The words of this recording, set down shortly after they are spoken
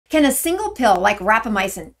Can a single pill like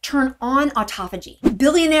Rapamycin turn on autophagy?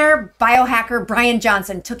 Billionaire biohacker Brian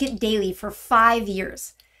Johnson took it daily for 5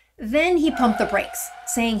 years. Then he pumped the brakes,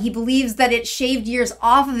 saying he believes that it shaved years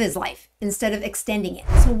off of his life instead of extending it.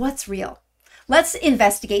 So what's real? Let's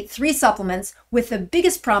investigate 3 supplements with the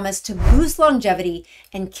biggest promise to boost longevity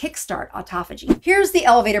and kickstart autophagy. Here's the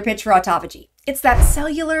elevator pitch for autophagy. It's that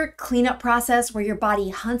cellular cleanup process where your body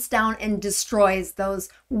hunts down and destroys those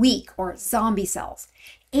weak or zombie cells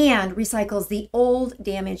and recycles the old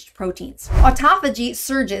damaged proteins. Autophagy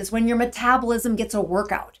surges when your metabolism gets a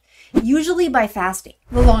workout, usually by fasting.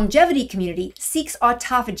 The longevity community seeks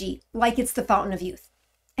autophagy like it's the fountain of youth.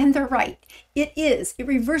 And they're right. It is. It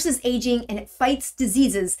reverses aging and it fights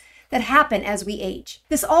diseases that happen as we age.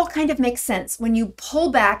 This all kind of makes sense when you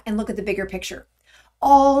pull back and look at the bigger picture.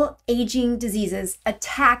 All aging diseases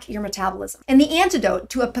attack your metabolism. And the antidote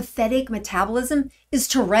to a pathetic metabolism is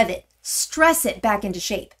to rev it, stress it back into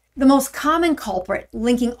shape. The most common culprit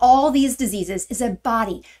linking all these diseases is a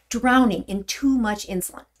body drowning in too much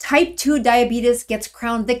insulin. Type 2 diabetes gets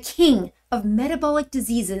crowned the king of metabolic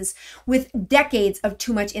diseases with decades of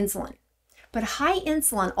too much insulin. But high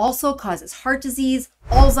insulin also causes heart disease,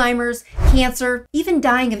 Alzheimer's, cancer, even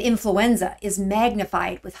dying of influenza is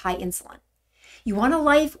magnified with high insulin. You want a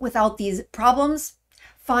life without these problems?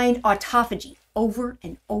 Find autophagy over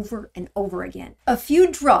and over and over again. A few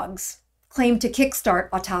drugs claim to kickstart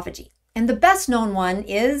autophagy, and the best known one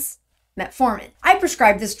is Metformin. I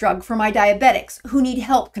prescribe this drug for my diabetics who need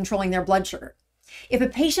help controlling their blood sugar. If a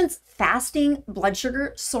patient's fasting blood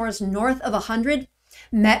sugar soars north of 100,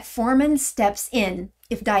 Metformin steps in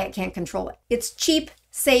if diet can't control it. It's cheap,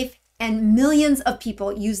 safe, and millions of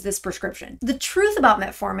people use this prescription. The truth about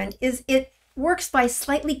Metformin is it works by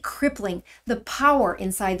slightly crippling the power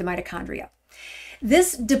inside the mitochondria.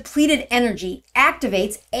 This depleted energy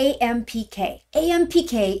activates AMPK.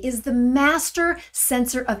 AMPK is the master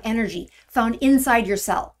sensor of energy found inside your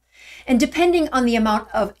cell. And depending on the amount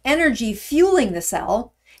of energy fueling the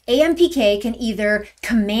cell, AMPK can either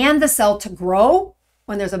command the cell to grow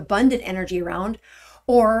when there's abundant energy around,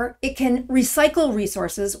 or it can recycle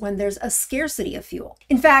resources when there's a scarcity of fuel.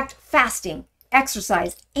 In fact, fasting,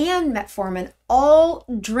 exercise, and metformin all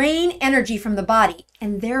drain energy from the body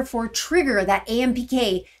and therefore trigger that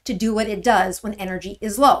AMPK to do what it does when energy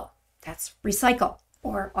is low. That's recycle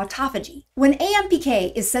or autophagy. When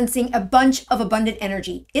AMPK is sensing a bunch of abundant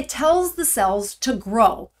energy, it tells the cells to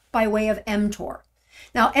grow by way of mTOR.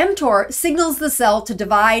 Now, mTOR signals the cell to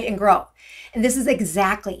divide and grow. And this is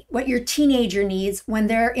exactly what your teenager needs when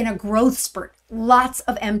they're in a growth spurt. Lots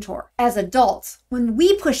of mTOR. As adults, when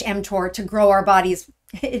we push mTOR to grow our bodies,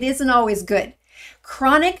 it isn't always good.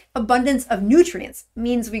 Chronic abundance of nutrients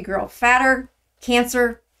means we grow fatter,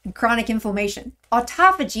 cancer, and chronic inflammation.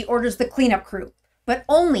 Autophagy orders the cleanup crew, but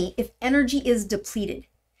only if energy is depleted.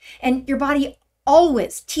 And your body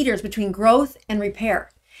always teeters between growth and repair.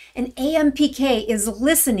 And AMPK is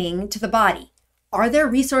listening to the body. Are there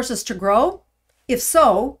resources to grow? If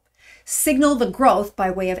so, signal the growth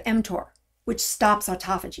by way of mTOR, which stops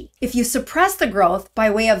autophagy. If you suppress the growth by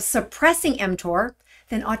way of suppressing mTOR,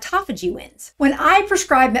 then autophagy wins. When I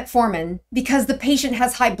prescribe metformin because the patient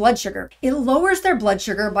has high blood sugar, it lowers their blood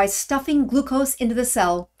sugar by stuffing glucose into the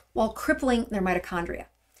cell while crippling their mitochondria.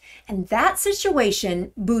 And that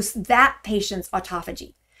situation boosts that patient's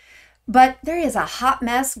autophagy. But there is a hot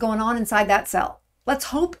mess going on inside that cell. Let's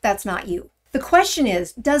hope that's not you. The question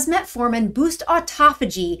is, does metformin boost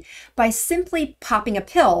autophagy by simply popping a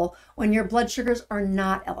pill when your blood sugars are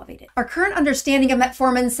not elevated? Our current understanding of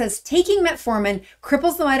metformin says taking metformin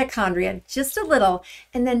cripples the mitochondria just a little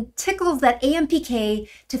and then tickles that AMPK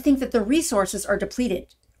to think that the resources are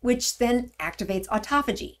depleted, which then activates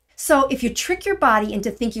autophagy. So if you trick your body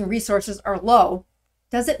into thinking resources are low,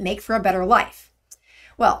 does it make for a better life?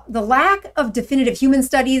 Well, the lack of definitive human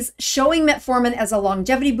studies showing metformin as a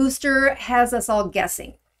longevity booster has us all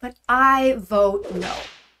guessing, but I vote no.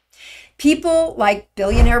 People like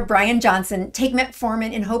billionaire Brian Johnson take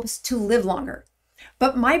metformin in hopes to live longer,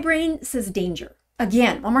 but my brain says danger.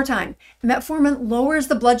 Again, one more time, metformin lowers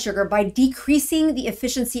the blood sugar by decreasing the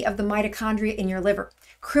efficiency of the mitochondria in your liver,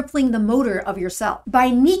 crippling the motor of your cell.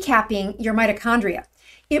 By kneecapping your mitochondria,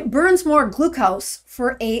 it burns more glucose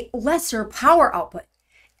for a lesser power output.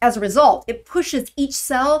 As a result, it pushes each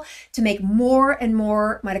cell to make more and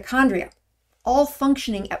more mitochondria, all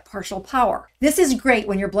functioning at partial power. This is great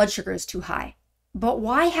when your blood sugar is too high. But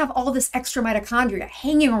why have all this extra mitochondria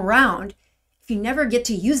hanging around if you never get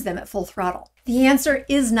to use them at full throttle? The answer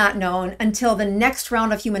is not known until the next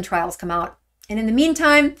round of human trials come out. And in the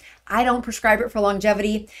meantime, I don't prescribe it for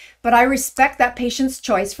longevity, but I respect that patient's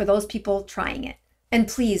choice for those people trying it. And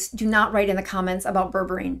please do not write in the comments about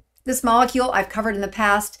berberine. This molecule I've covered in the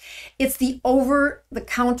past. It's the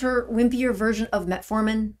over-the-counter, wimpier version of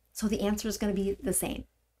metformin, so the answer is going to be the same,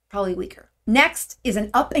 probably weaker. Next is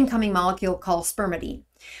an up-and-coming molecule called Spermadine.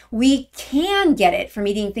 We can get it from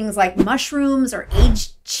eating things like mushrooms or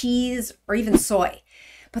aged cheese or even soy,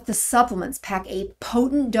 but the supplements pack a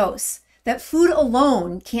potent dose that food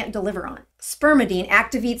alone can't deliver on. Spermadine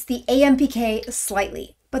activates the AMPK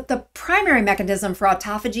slightly, but the primary mechanism for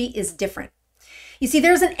autophagy is different. You see,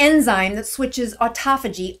 there's an enzyme that switches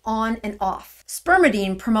autophagy on and off.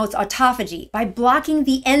 Spermadine promotes autophagy by blocking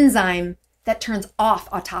the enzyme that turns off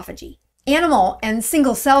autophagy. Animal and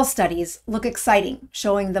single-cell studies look exciting,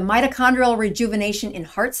 showing the mitochondrial rejuvenation in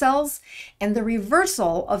heart cells and the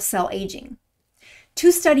reversal of cell aging.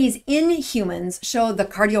 2 studies in humans showed the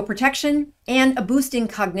cardioprotection and a boost in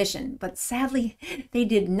cognition, but sadly, they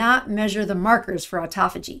did not measure the markers for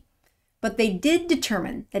autophagy. But they did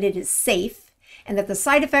determine that it is safe and that the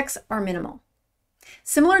side effects are minimal.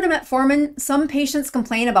 Similar to metformin, some patients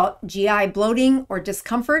complain about GI bloating or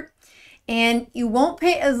discomfort, and you won't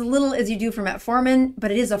pay as little as you do for metformin,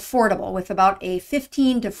 but it is affordable with about a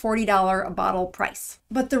 $15 to $40 a bottle price.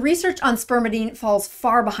 But the research on spermidine falls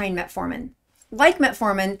far behind metformin. Like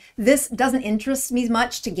metformin, this doesn't interest me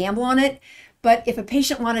much to gamble on it, but if a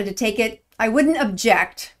patient wanted to take it, I wouldn't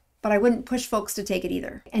object, but I wouldn't push folks to take it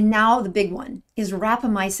either. And now the big one, is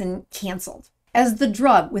rapamycin canceled? As the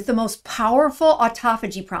drug with the most powerful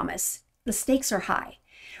autophagy promise, the stakes are high.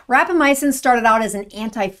 Rapamycin started out as an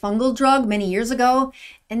antifungal drug many years ago,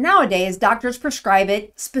 and nowadays doctors prescribe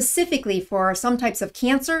it specifically for some types of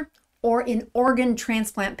cancer or in organ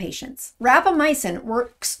transplant patients. Rapamycin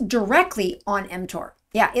works directly on mTOR.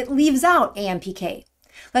 Yeah, it leaves out AMPK.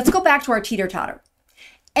 Let's go back to our teeter-totter.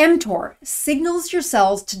 mTOR signals your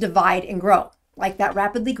cells to divide and grow, like that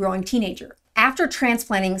rapidly growing teenager. After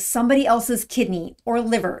transplanting somebody else's kidney or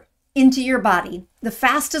liver into your body, the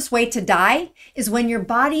fastest way to die is when your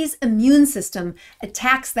body's immune system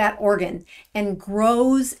attacks that organ and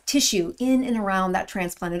grows tissue in and around that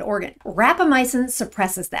transplanted organ. Rapamycin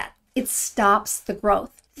suppresses that. It stops the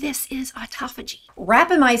growth. This is autophagy.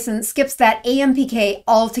 Rapamycin skips that AMPK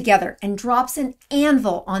altogether and drops an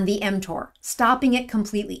anvil on the mTOR, stopping it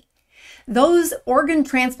completely. Those organ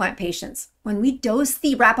transplant patients, when we dose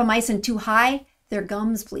the rapamycin too high, their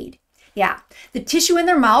gums bleed. Yeah, the tissue in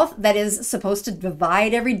their mouth that is supposed to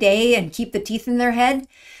divide every day and keep the teeth in their head,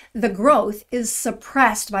 the growth is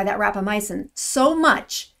suppressed by that rapamycin so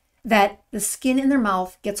much that the skin in their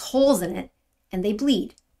mouth gets holes in it and they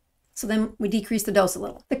bleed. So then we decrease the dose a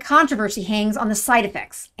little. The controversy hangs on the side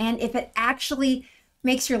effects and if it actually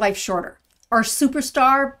makes your life shorter. Our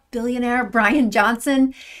superstar billionaire Brian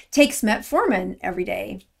Johnson takes metformin every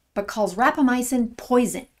day, but calls rapamycin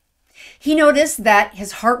poison. He noticed that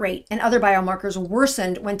his heart rate and other biomarkers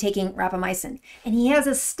worsened when taking rapamycin, and he has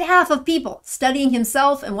a staff of people studying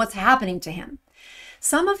himself and what's happening to him.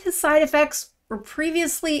 Some of his side effects were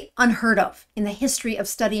previously unheard of in the history of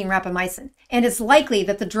studying rapamycin, and it's likely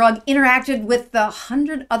that the drug interacted with the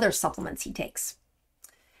 100 other supplements he takes.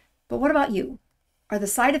 But what about you? Are the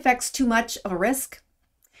side effects too much of a risk?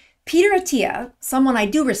 Peter Attia, someone I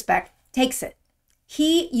do respect, takes it.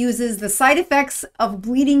 He uses the side effects of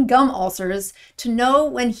bleeding gum ulcers to know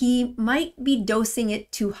when he might be dosing it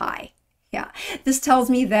too high. Yeah, this tells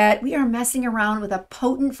me that we are messing around with a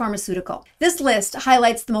potent pharmaceutical. This list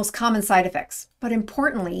highlights the most common side effects, but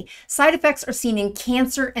importantly, side effects are seen in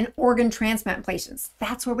cancer and organ transplant patients.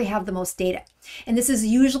 That's where we have the most data. And this is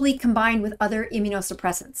usually combined with other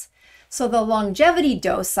immunosuppressants. So the longevity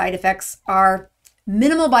dose side effects are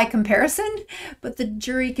minimal by comparison, but the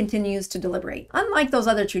jury continues to deliberate. Unlike those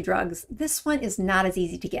other 2 drugs, this one is not as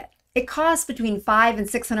easy to get. It costs between $500 and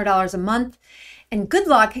 $600 a month, and good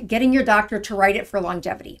luck getting your doctor to write it for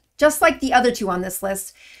longevity. Just like the other 2 on this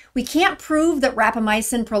list, we can't prove that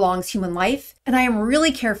rapamycin prolongs human life, and I am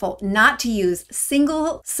really careful not to use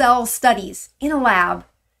single-cell studies in a lab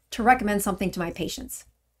to recommend something to my patients.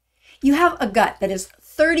 You have a gut that is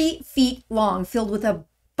 30 feet long, filled with a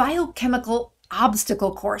biochemical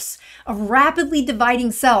obstacle course of rapidly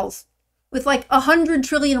dividing cells with like 100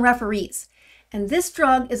 trillion referees. And this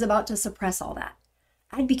drug is about to suppress all that.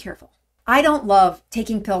 I'd be careful. I don't love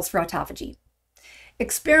taking pills for autophagy.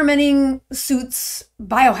 Experimenting suits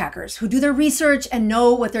biohackers who do their research and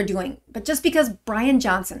know what they're doing. But just because Brian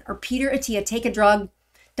Johnson or Peter Attia take a drug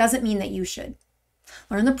doesn't mean that you should.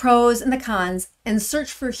 Learn the pros and the cons and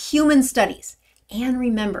search for human studies. And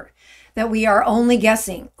remember that we are only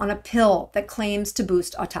guessing on a pill that claims to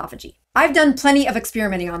boost autophagy. I've done plenty of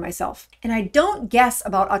experimenting on myself, and I don't guess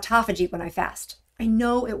about autophagy when I fast. I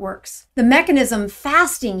know it works. The mechanism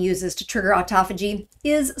fasting uses to trigger autophagy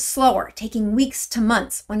is slower, taking weeks to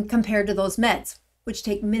months when compared to those meds, which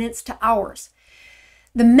take minutes to hours.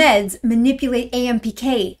 The meds manipulate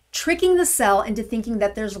AMPK, tricking the cell into thinking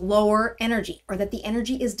that there's lower energy or that the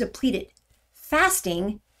energy is depleted.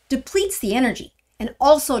 Fasting depletes the energy and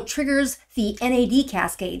also triggers the NAD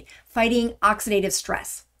cascade, fighting oxidative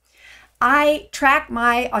stress. I track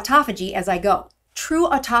my autophagy as I go. True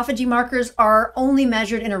autophagy markers are only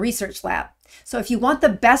measured in a research lab. So if you want the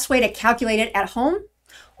best way to calculate it at home,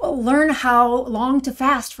 well, learn how long to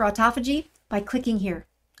fast for autophagy by clicking here.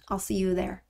 I'll see you there.